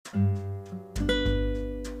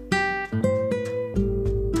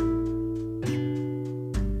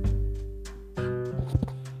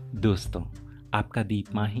दोस्तों, आपका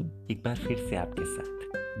दीप माही एक बार फिर से आपके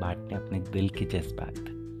साथ बांटने अपने दिल के जज्बात।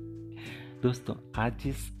 दोस्तों, आज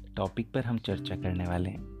जिस टॉपिक पर हम चर्चा करने वाले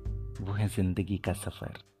हैं वो है जिंदगी का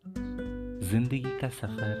सफ़र। जिंदगी का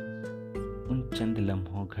सफ़र उन चंद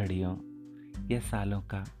लम्हों, घड़ियों या सालों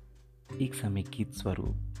का एक समेकित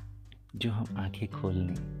स्वरूप जो हम आंखें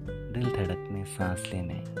खोलने, दिल धड़कने, सांस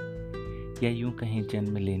लेने या यूं कहीं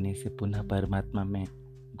जन्म लेने से पुनः परमात्मा में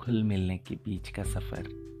घुल मिलने के बीच का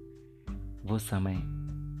सफ़र। वो समय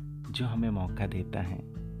जो हमें मौका देता है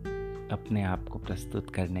अपने आप को प्रस्तुत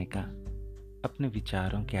करने का, अपने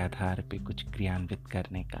विचारों के आधार पे कुछ क्रियान्वित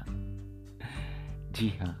करने का। जी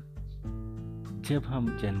हाँ, जब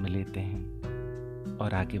हम जन्म लेते हैं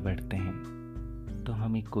और आगे बढ़ते हैं तो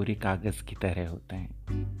हम एक कोरे कागज़ की तरह होते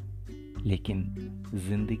हैं, लेकिन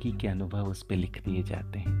जिंदगी के अनुभव उस पे लिख दिए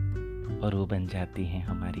जाते हैं और वो बन जाती है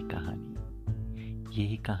हमारी कहानी।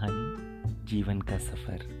 यही कहानी जीवन का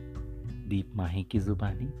सफ़र, दीप माही की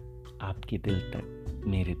जुबानी, आपके दिल तक,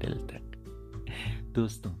 मेरे दिल तक।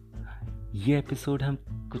 दोस्तों, ये एपिसोड हम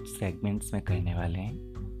कुछ सेगमेंट्स में करने वाले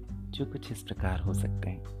हैं जो कुछ इस प्रकार हो सकते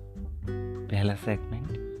हैं। पहला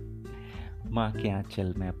सेगमेंट, माँ के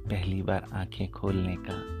आंचल में पहली बार आंखें खोलने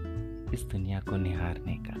का, इस दुनिया को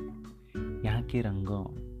निहारने का, यहाँ के रंगों,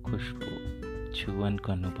 खुशबू, छुअन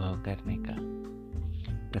को अनुभव करने का,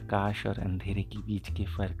 प्रकाश और अंधेरे के बीच के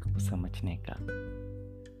फर्क को समझने का,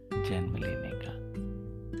 जन्म लेने का।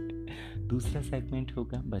 दूसरा सेगमेंट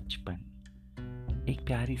होगा बचपन, एक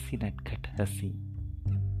प्यारी सी नटखट हंसी,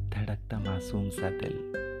 धड़कता मासूम सा दिल,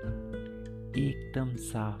 एकदम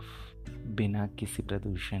साफ, बिना किसी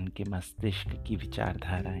प्रदूषण के मस्तिष्क की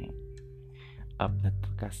विचारधाराएं,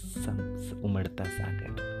 अपनत्व का उमड़ता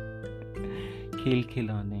सागर, खेल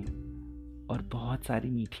खिलौने और बहुत सारी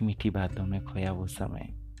मीठी मीठी बातों में खोया वो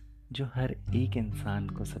समय जो हर एक इंसान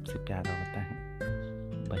को सबसे प्यारा होता है,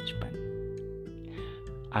 बचपन।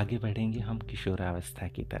 आगे बढ़ेंगे हम किशोरावस्था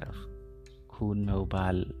की तरफ, खून में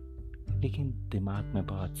उबाल लेकिन दिमाग में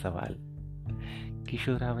बहुत सवाल।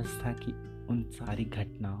 किशोरावस्था की उन सारी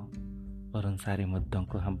घटनाओं और उन सारे मुद्दों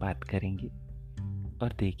को हम बात करेंगे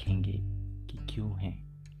और देखेंगे कि क्यों है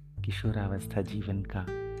किशोरावस्था जीवन का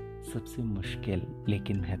सबसे मुश्किल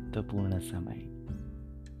लेकिन महत्वपूर्ण समय।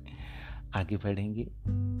 आगे बढ़ेंगे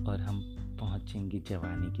और हम पहुंचेंगे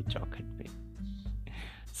जवानी की चौखट पे।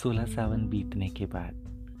 16 सावन बीतने के बाद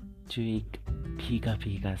जो एक भीगा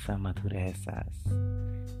भीगा सा मधुर एहसास,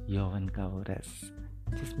 यौवन का वो रस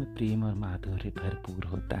जिसमें प्रेम और माधुर्य भरपूर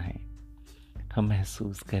होता है, हम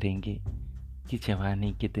महसूस करेंगे कि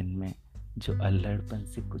जवानी के दिन में जो अल्लड़पन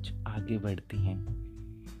से कुछ आगे बढ़ती हैं,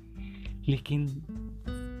 लेकिन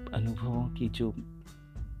अनुभवों की जो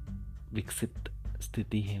विकसित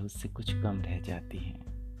स्थिति है उससे कुछ कम रह जाती है।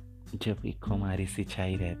 जब एक खुमारी सी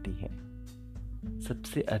छाई रहती है,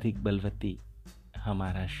 सबसे अधिक बलवती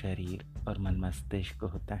हमारा शरीर और मन मस्तिष्क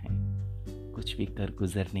होता है, कुछ भी कर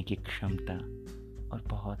गुजरने की क्षमता और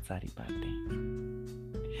बहुत सारी बातें।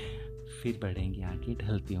 फिर बढ़ेंगे आगे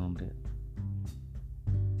ढलती उम्र,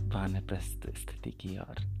 वानप्रस्थ स्थिति की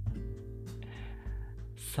ओर।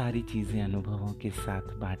 सारी चीजें अनुभवों के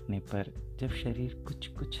साथ बांटने पर जब शरीर कुछ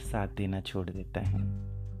कुछ साथ देना छोड़ देता है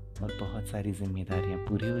और बहुत सारी जिम्मेदारियां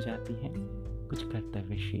पूरी हो जाती हैं, कुछ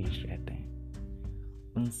कर्तव्य शेष रहते हैं,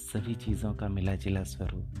 उन सभी चीज़ों का मिला जुला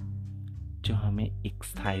स्वरूप जो हमें एक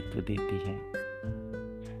स्थायित्व देती है,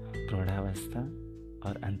 प्रौढ़ावस्था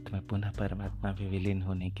और अंत में पुनः परमात्मा में विलीन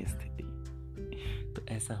होने की स्थिति। तो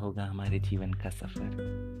ऐसा होगा हमारे जीवन का सफ़र।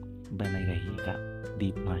 बने रहिएगा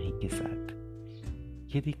दीप माही के साथ।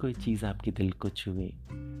 यदि कोई चीज़ आपके दिल को छुए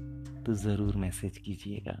तो ज़रूर मैसेज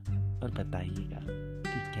कीजिएगा और बताइएगा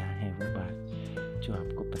कि क्या है वो बात जो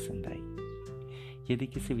आपको पसंद आई। यदि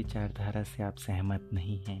किसी विचारधारा से आप सहमत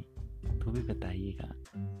नहीं हैं तो भी बताइएगा,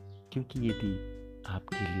 क्योंकि यदि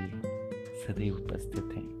आपके लिए सदैव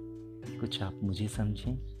उपस्थित हैं। कुछ आप मुझे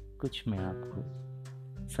समझें, कुछ मैं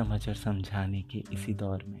आपको समझ और समझाने के इसी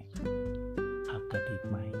दौर में आपका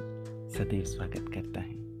दीप माही सदैव स्वागत करता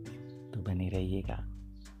है। तो बने रहिएगा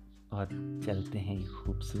और चलते हैं एक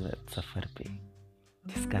खूबसूरत सफ़र पे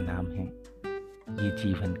जिसका नाम है ये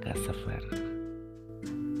जीवन का सफ़र।